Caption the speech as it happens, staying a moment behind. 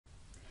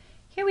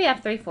Here we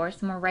have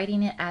 3/4 and we're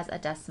writing it as a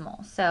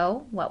decimal.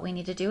 So what we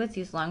need to do is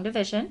use long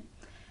division.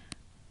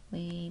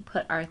 We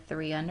put our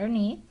 3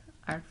 underneath,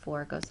 our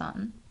 4 goes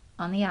on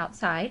the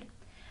outside,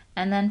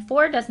 and then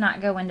 4 does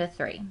not go into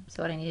 3.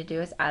 So what I need to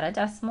do is add a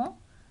decimal,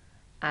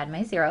 add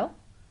my 0.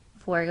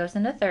 4 goes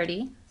into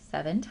 30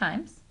 7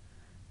 times.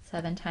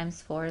 7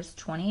 times 4 is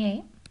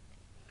 28.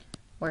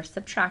 We're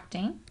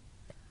subtracting.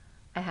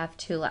 I have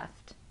 2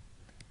 left.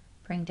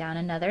 Bring down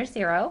another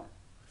 0.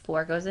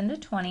 4 goes into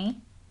 20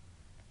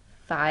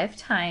 5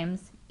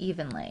 times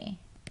evenly.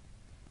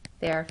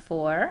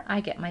 Therefore,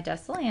 I get my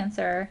decimal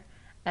answer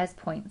as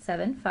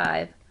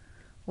 0.75,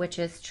 which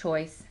is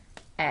choice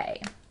A.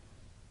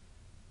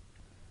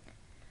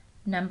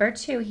 Number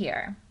 2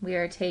 here, we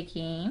are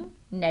taking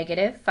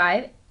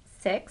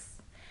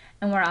 -5/6,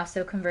 and we're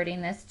also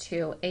converting this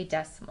to a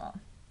decimal.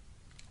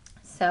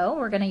 So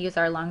we're going to use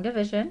our long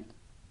division.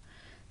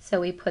 So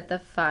we put the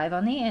 5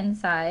 on the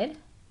inside,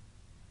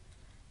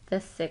 the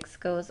 6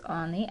 goes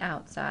on the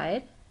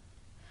outside,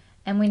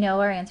 and we know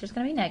our answer is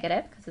going to be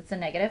negative because it's a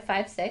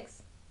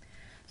 -5/6.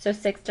 So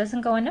 6 doesn't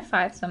go into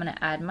 5, so I'm going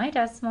to add my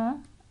decimal,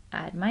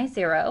 add my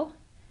 0.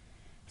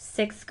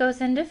 6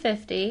 goes into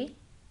 50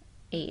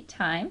 8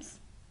 times.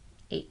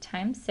 8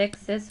 times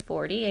 6 is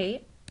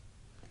 48.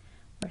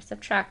 We're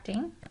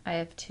subtracting. I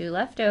have 2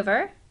 left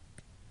over.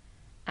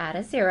 Add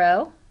a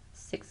 0.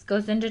 6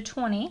 goes into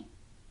 20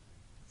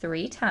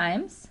 3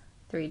 times.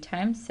 3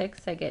 times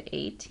 6, I get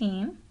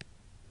 18.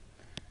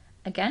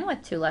 Again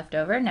with 2 left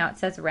over. Now it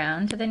says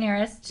round to the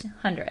nearest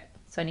hundredth.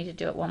 So I need to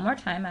do it one more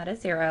time. Add a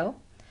 0.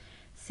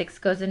 6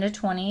 goes into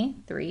 20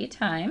 3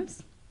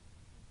 times.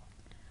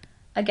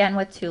 Again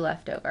with 2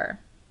 left over.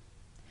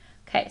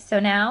 Okay, so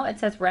now it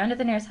says round to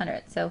the nearest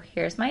hundredth. So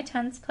here's my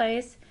tens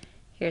place,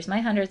 here's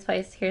my hundreds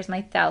place, here's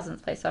my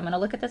thousands place. So I'm going to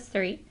look at this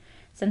 3.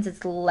 Since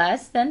it's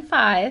less than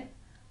 5,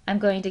 I'm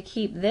going to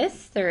keep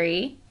this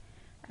 3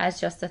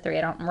 as just a 3.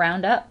 I don't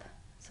round up.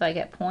 So I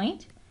get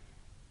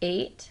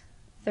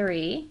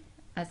 0.83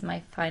 as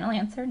my final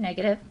answer,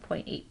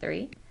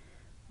 -0.83,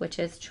 which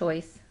is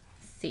choice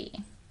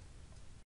C.